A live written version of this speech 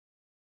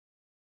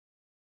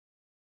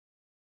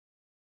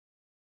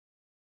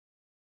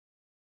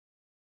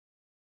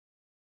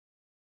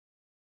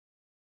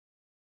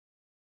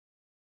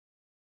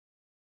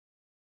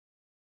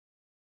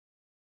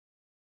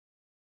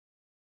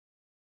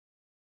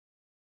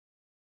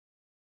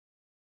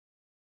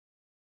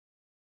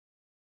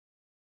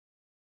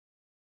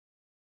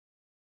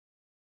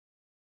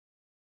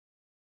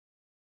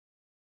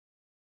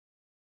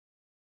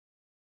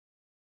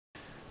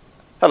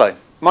Hello,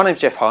 my name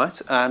is Geoff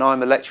Hyett and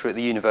I'm a lecturer at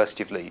the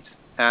University of Leeds.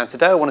 And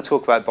today I want to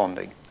talk about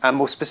bonding. And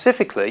more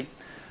specifically,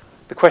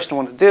 the question I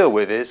want to deal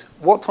with is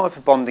what type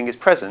of bonding is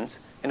present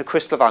in a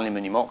crystal of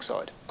aluminium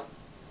oxide?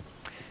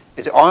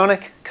 Is it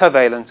ionic,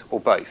 covalent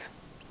or both?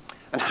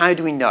 And how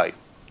do we know?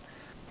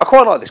 I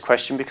quite like this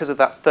question because of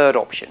that third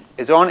option.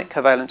 Is ionic,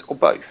 covalent or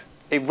both?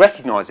 It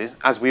recognises,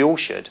 as we all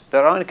should,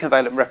 that ionic and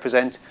covalent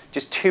represent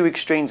just two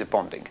extremes of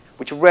bonding,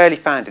 which are rarely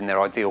found in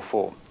their ideal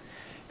form.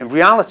 In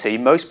reality,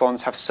 most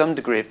bonds have some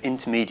degree of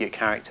intermediate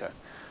character.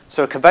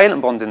 So a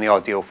covalent bond in the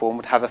ideal form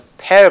would have a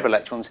pair of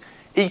electrons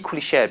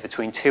equally shared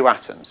between two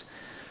atoms.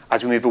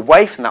 As we move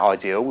away from that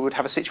ideal, we would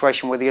have a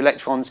situation where the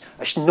electrons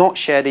are not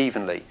shared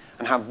evenly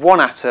and have one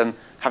atom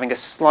having a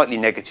slightly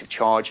negative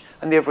charge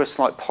and the other a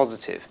slight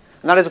positive.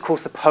 And that is, of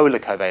course, the polar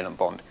covalent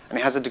bond, and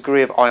it has a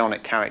degree of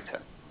ionic character.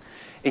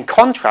 In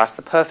contrast,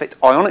 the perfect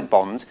ionic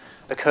bond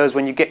occurs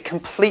when you get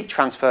complete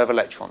transfer of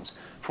electrons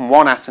from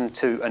one atom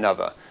to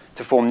another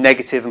to form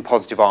negative and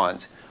positive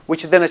ions,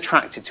 which are then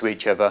attracted to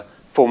each other,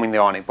 forming the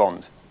ionic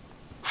bond.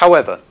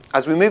 However,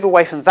 as we move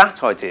away from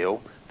that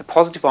ideal, the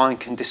positive ion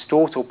can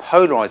distort or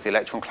polarise the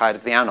electron cloud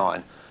of the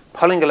anion,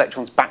 pulling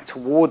electrons back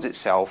towards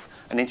itself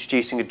and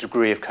introducing a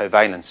degree of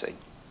covalency.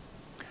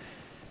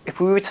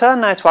 If we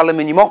return now to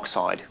aluminium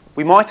oxide,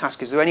 we might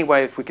ask, is there any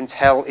way if we can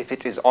tell if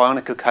it is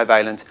ionic or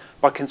covalent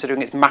by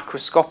considering its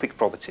macroscopic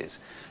properties,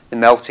 the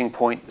melting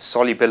point, the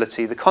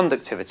solubility, the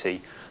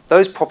conductivity,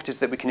 those properties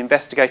that we can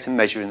investigate and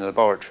measure in the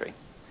laboratory?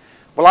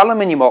 Well,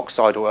 aluminium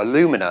oxide, or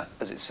alumina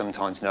as it's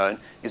sometimes known,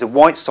 is a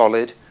white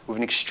solid with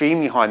an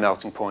extremely high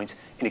melting point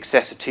in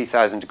excess of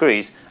 2000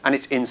 degrees, and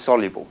it's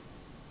insoluble.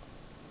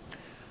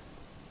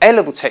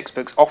 A-level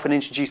textbooks often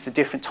introduce the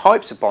different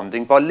types of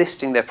bonding by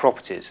listing their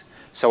properties.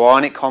 So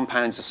ionic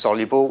compounds are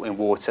soluble in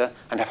water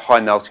and have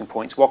high melting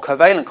points, while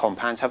covalent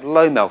compounds have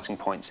low melting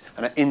points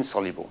and are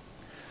insoluble.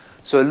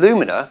 So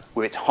alumina,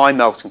 with its high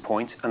melting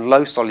point and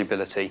low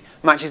solubility,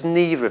 matches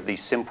neither of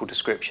these simple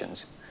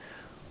descriptions.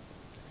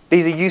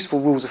 These are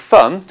useful rules of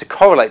thumb to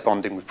correlate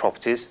bonding with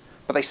properties,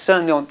 but they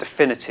certainly aren't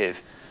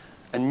definitive,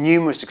 and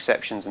numerous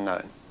exceptions are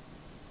known.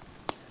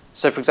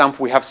 So for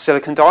example, we have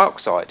silicon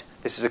dioxide.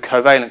 This is a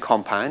covalent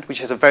compound which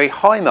has a very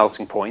high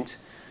melting point,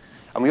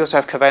 and we also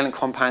have covalent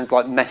compounds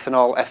like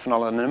methanol,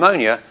 ethanol and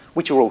ammonia,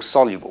 which are all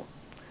soluble.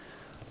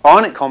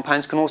 Ionic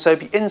compounds can also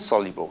be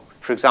insoluble.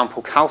 For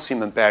example,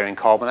 calcium and barium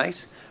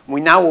carbonate. And we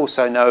now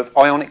also know of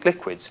ionic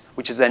liquids,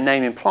 which, as their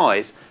name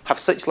implies, have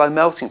such low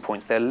melting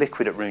points they're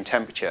liquid at room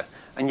temperature,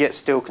 and yet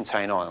still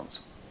contain ions.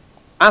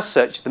 As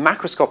such, the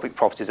macroscopic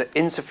properties are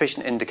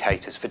insufficient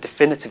indicators for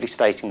definitively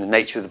stating the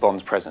nature of the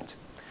bonds present.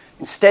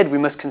 Instead, we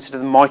must consider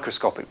the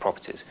microscopic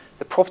properties,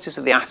 the properties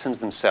of the atoms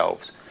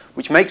themselves,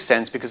 which makes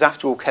sense because,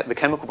 after all, the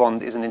chemical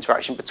bond is an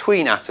interaction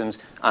between atoms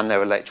and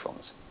their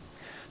electrons.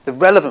 The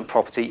relevant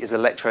property is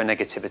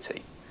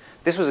electronegativity.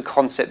 This was a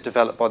concept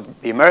developed by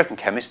the American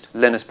chemist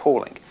Linus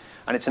Pauling,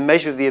 and it's a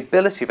measure of the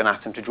ability of an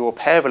atom to draw a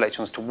pair of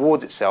electrons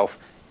towards itself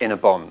in a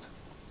bond.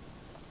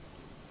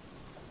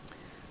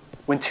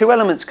 When two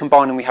elements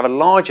combine and we have a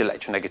large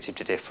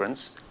electronegativity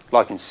difference,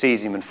 like in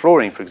cesium and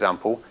fluorine for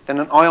example, then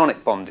an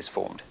ionic bond is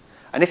formed.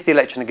 And if the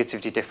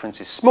electronegativity difference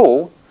is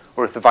small,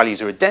 or if the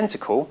values are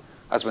identical,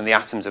 as when the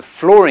atoms of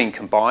fluorine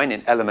combine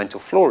in elemental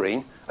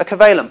fluorine, a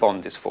covalent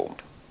bond is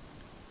formed.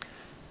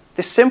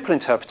 This simple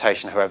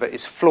interpretation, however,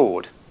 is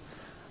flawed,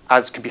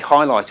 as can be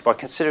highlighted by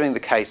considering the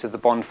case of the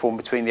bond formed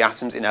between the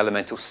atoms in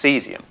elemental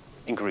cesium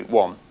in group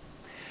 1.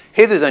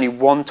 Here there's only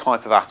one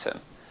type of atom,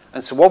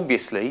 and so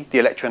obviously the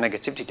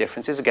electronegativity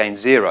difference is again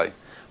 0,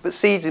 but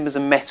cesium is a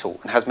metal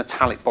and has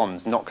metallic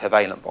bonds, not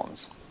covalent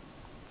bonds.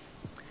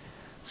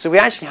 So we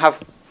actually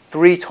have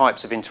three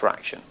types of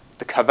interaction: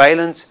 the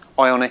covalent,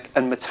 ionic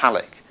and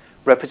metallic,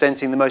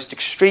 representing the most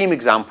extreme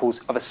examples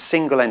of a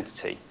single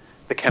entity,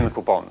 the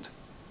chemical bond.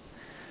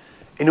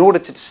 In order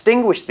to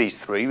distinguish these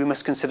three, we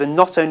must consider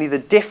not only the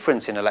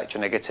difference in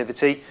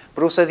electronegativity,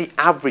 but also the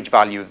average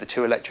value of the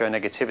two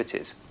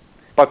electronegativities.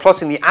 By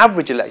plotting the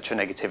average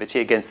electronegativity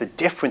against the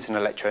difference in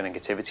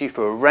electronegativity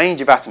for a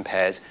range of atom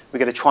pairs, we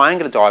get a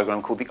triangular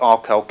diagram called the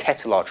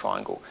Arkell-Ketelaar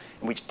triangle,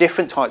 in which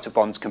different types of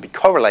bonds can be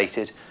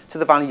correlated to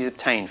the values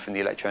obtained from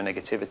the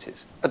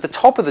electronegativities. At the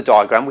top of the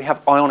diagram, we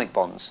have ionic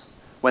bonds,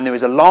 when there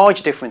is a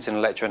large difference in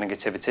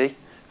electronegativity,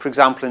 for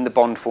example in the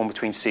bond formed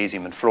between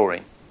cesium and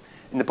fluorine.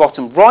 In the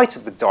bottom right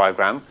of the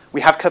diagram,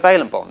 we have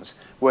covalent bonds,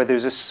 where there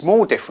is a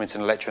small difference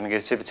in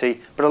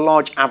electronegativity, but a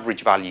large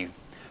average value.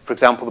 For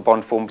example, the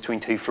bond formed between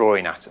two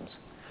fluorine atoms.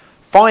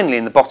 Finally,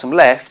 in the bottom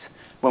left,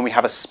 when we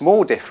have a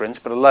small difference,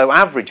 but a low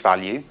average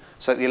value,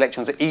 so that the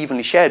electrons are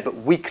evenly shared but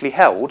weakly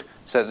held,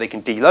 so that they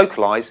can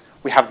delocalize,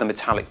 we have the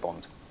metallic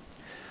bond.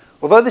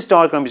 Although this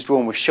diagram is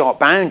drawn with sharp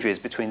boundaries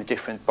between the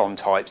different bond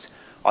types,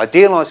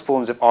 idealized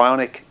forms of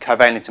ionic,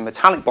 covalent and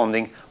metallic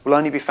bonding will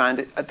only be found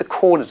at the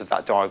corners of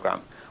that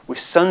diagram, with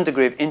some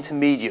degree of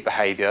intermediate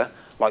behaviour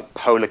like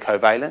polar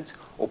covalent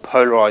or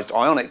polarised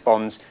ionic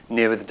bonds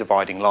nearer the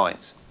dividing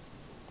lines.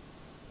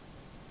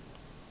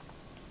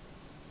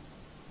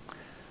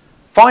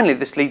 Finally,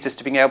 this leads us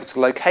to being able to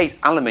locate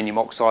aluminium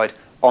oxide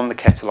on the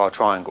Ketelaar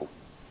triangle.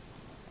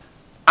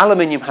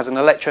 Aluminium has an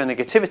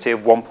electronegativity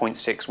of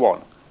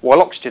 1.61,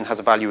 while oxygen has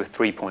a value of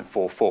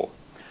 3.44.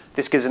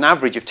 This gives an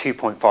average of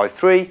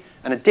 2.53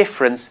 and a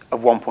difference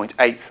of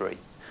 1.83.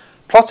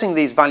 Plotting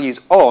these values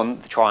on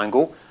the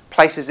triangle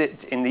places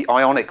it in the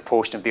ionic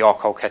portion of the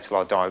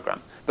alkyl-ketyl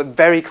diagram, but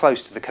very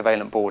close to the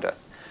covalent border.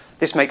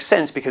 This makes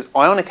sense because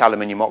ionic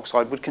aluminium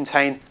oxide would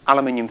contain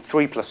aluminium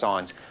 3+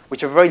 ions,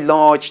 which have a very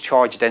large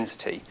charge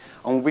density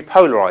and will be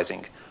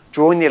polarising,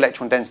 drawing the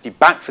electron density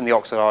back from the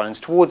oxide ions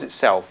towards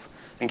itself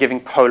and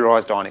giving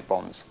polarised ionic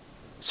bonds.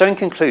 So in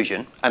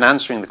conclusion, and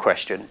answering the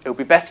question, it would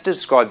be better to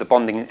describe the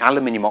bonding in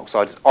aluminium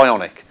oxide as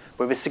ionic,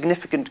 with a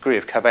significant degree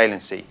of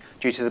covalency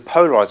due to the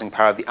polarising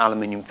power of the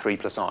aluminium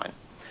 3+ ion.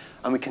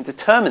 And we can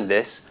determine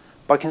this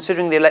by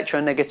considering the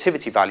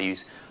electronegativity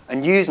values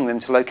and using them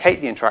to locate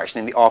the interaction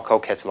in the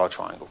alkyl-ketyl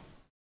triangle.